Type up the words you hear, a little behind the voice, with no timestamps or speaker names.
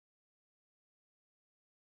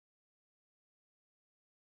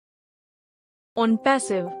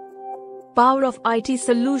OnPassive. Power of IT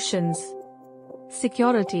solutions.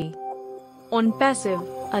 Security. OnPassive,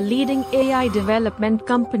 a leading AI development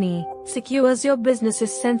company, secures your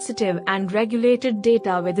business's sensitive and regulated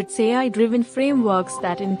data with its AI-driven frameworks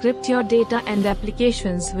that encrypt your data and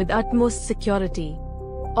applications with utmost security.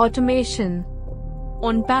 Automation.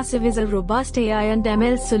 OnPassive is a robust AI and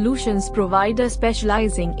ML solutions provider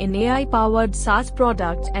specializing in AI-powered SaaS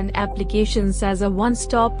products and applications as a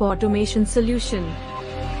one-stop automation solution.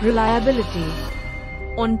 Reliability.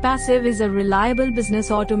 OnPassive is a reliable business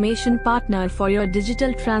automation partner for your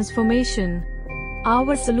digital transformation.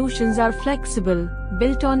 Our solutions are flexible,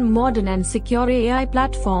 built on modern and secure AI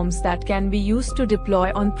platforms that can be used to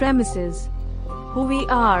deploy on premises. Who we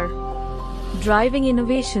are: driving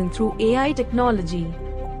innovation through AI technology.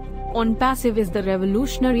 OnPassive is the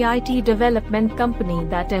revolutionary IT development company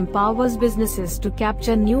that empowers businesses to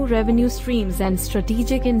capture new revenue streams and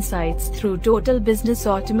strategic insights through total business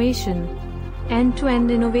automation.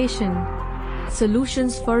 End-to-end innovation.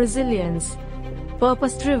 Solutions for resilience.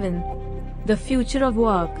 Purpose-driven. The future of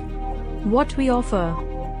work. What we offer.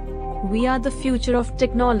 We are the future of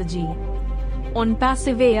technology.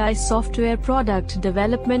 OnPassive AI software product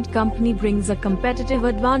development company brings a competitive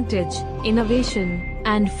advantage, innovation,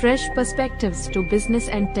 and fresh perspectives to business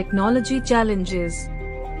and technology challenges.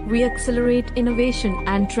 We accelerate innovation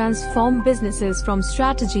and transform businesses from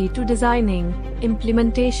strategy to designing,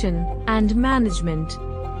 implementation, and management.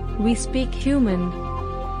 We speak human.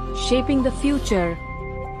 Shaping the future.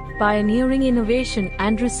 Pioneering innovation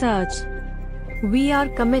and research. We are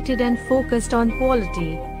committed and focused on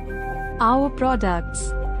quality. Our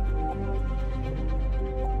products.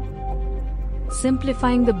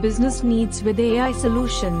 Simplifying the business needs with AI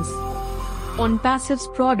solutions. OnPassive's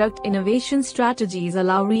product innovation strategies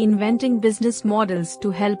allow reinventing business models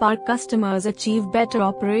to help our customers achieve better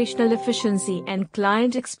operational efficiency and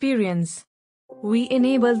client experience. We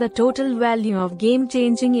enable the total value of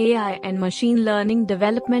game-changing AI and machine learning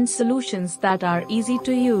development solutions that are easy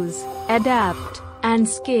to use, adapt, and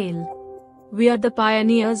scale. We are the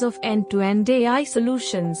pioneers of end-to-end AI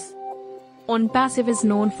solutions. OnPassive is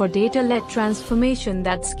known for data-led transformation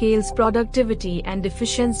that scales productivity and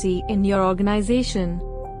efficiency in your organization.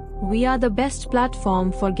 We are the best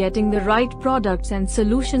platform for getting the right products and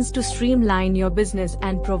solutions to streamline your business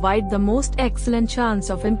and provide the most excellent chance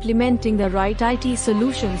of implementing the right IT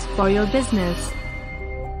solutions for your business.